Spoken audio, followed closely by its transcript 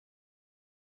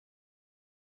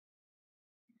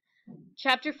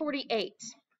Chapter 48.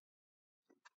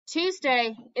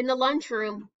 Tuesday, in the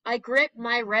lunchroom, I grip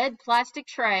my red plastic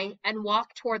tray and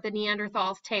walk toward the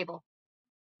Neanderthal's table.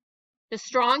 The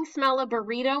strong smell of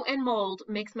burrito and mold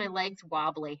makes my legs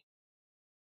wobbly.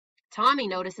 Tommy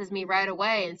notices me right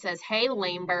away and says, "Hey,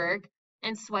 Lameberg,"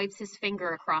 and swipes his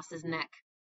finger across his neck.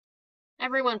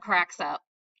 Everyone cracks up.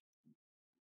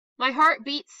 My heart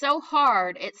beats so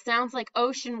hard it sounds like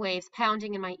ocean waves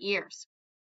pounding in my ears.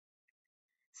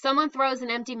 Someone throws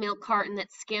an empty milk carton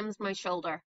that skims my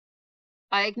shoulder.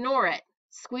 I ignore it,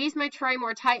 squeeze my tray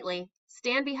more tightly,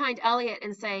 stand behind Elliot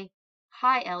and say,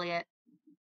 "Hi, Elliot."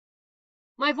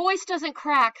 My voice doesn't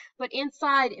crack, but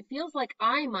inside it feels like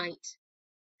I might.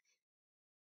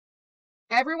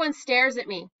 Everyone stares at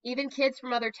me, even kids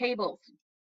from other tables.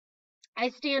 I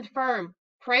stand firm,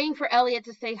 praying for Elliot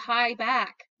to say hi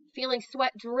back, feeling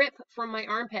sweat drip from my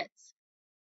armpits.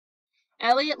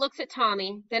 Elliot looks at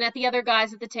Tommy, then at the other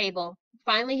guys at the table.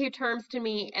 Finally, he turns to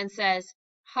me and says,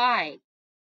 "Hi."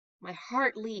 My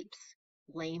heart leaps.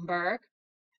 Lameberg.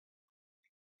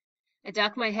 I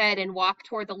duck my head and walk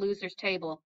toward the loser's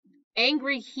table.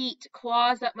 Angry heat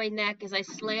claws up my neck as I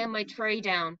slam my tray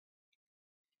down.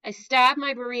 I stab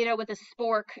my burrito with a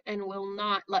spork and will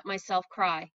not let myself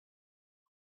cry.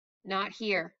 Not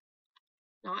here.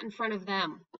 Not in front of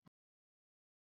them.